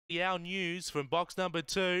Our news from box number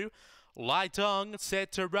 2. Light on,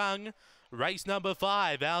 set to run. Race number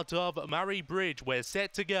 5 out of Murray-Bridge. We're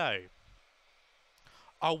set to go.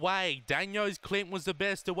 Away, Daniels Clint was the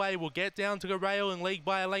best away. We'll get down to the rail and lead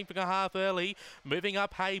by a length and a half early. Moving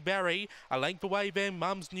up Hey Barry, a length away then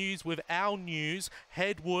Mum's News with Our News,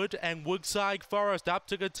 Headwood and Woodside Forest up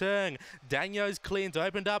to the turn. Daniels Clint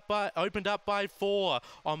opened up by 4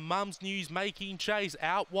 on Mum's News making chase.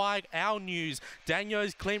 Out wide Our News.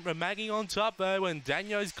 Daniels Clint remaining on top though, and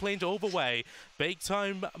Daniels Clint all the way. Beaks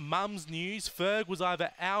home Mum's News. Ferg was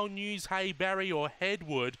either Our News, Hey Barry or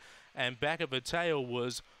Headwood. And back of the tail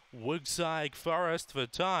was Woodside Forest for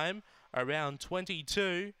time around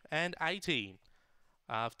 22 and 18.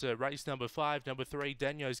 After race number 5, number 3,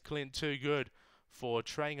 Daniels Clint too good for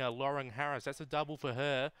trainer Lauren Harris. That's a double for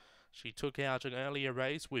her. She took out an earlier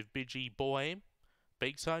race with Bidgie Boy.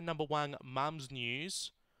 Beaks home number 1, Mum's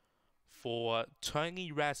News for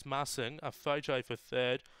Tony Rasmussen. A photo for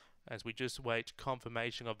third as we just wait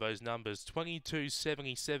confirmation of those numbers.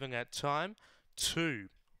 22.77 at time. 2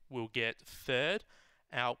 will get third,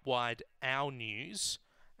 out wide Our News,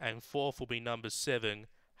 and 4th will be number 7,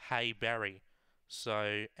 Hey Barry.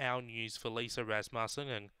 So Our News for Lisa Rasmussen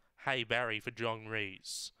and Hey Barry for John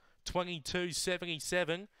Rees.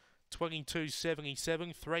 22.77,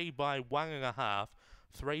 22.77, 3 by 1.5,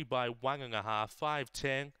 3 by 1.5,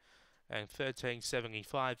 5.10, and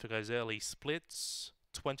 13.75 for those early splits.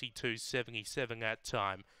 22.77 at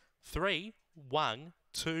time. 3, 1,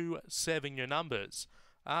 2, 7 your numbers.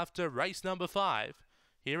 After race number 5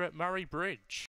 here at Murray-Bridge.